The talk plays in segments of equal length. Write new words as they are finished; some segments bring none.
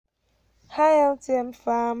LTM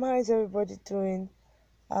fam, how is everybody doing?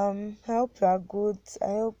 I hope you are good. I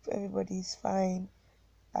hope everybody is fine.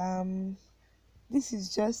 Um, this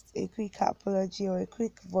is just a quick apology or a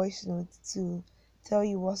quick voice note to tell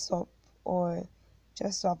you what's up, or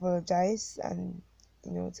just to apologize and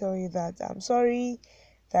tell you that I'm sorry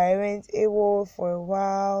that I went AWOL for a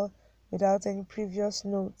while without any previous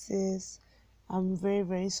notice. I'm very,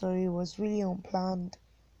 very sorry. It was really unplanned,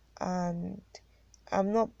 and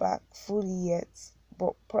I'm not back fully yet,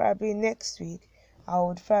 but probably next week I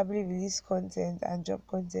would probably release content and drop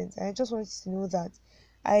content. And I just want you to know that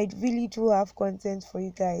I really do have content for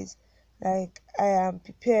you guys. Like, I am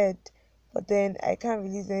prepared, but then I can't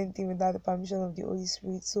release anything without the permission of the Holy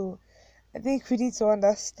Spirit. So I think we need to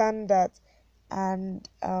understand that, and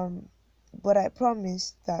but I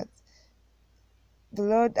promise that the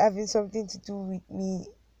Lord having something to do with me,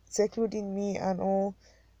 secluding me and all,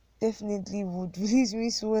 definitely would release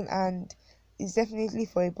me soon, and it's definitely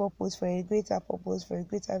for a purpose, for a greater purpose, for a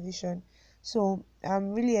greater vision. So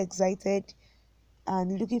I'm really excited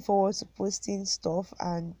and looking forward to posting stuff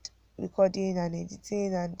and recording and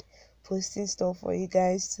editing and posting stuff for you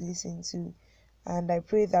guys to listen to. And I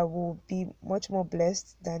pray that we'll be much more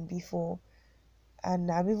blessed than before,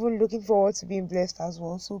 and I'm even looking forward to being blessed as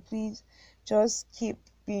well. So please just keep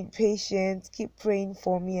being patient, keep praying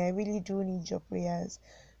for me. I really do need your prayers.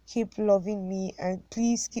 Keep loving me, and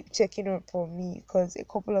please keep checking up on me, because a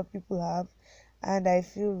couple of people have, and I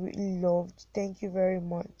feel really loved. Thank you very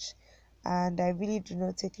much. And I really do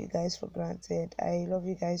not take you guys for granted. I love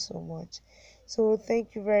you guys so much. So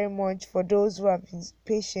thank you very much for those who have been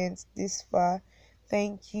patient this far.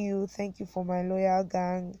 Thank you for my loyal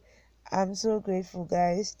gang. I'm so grateful,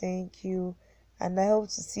 guys. Thank you. And I hope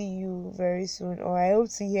to see you very soon, or I hope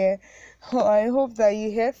to hear, or I hope that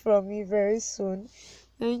you hear from me very soon.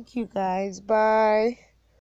 Thank you, guys. Bye.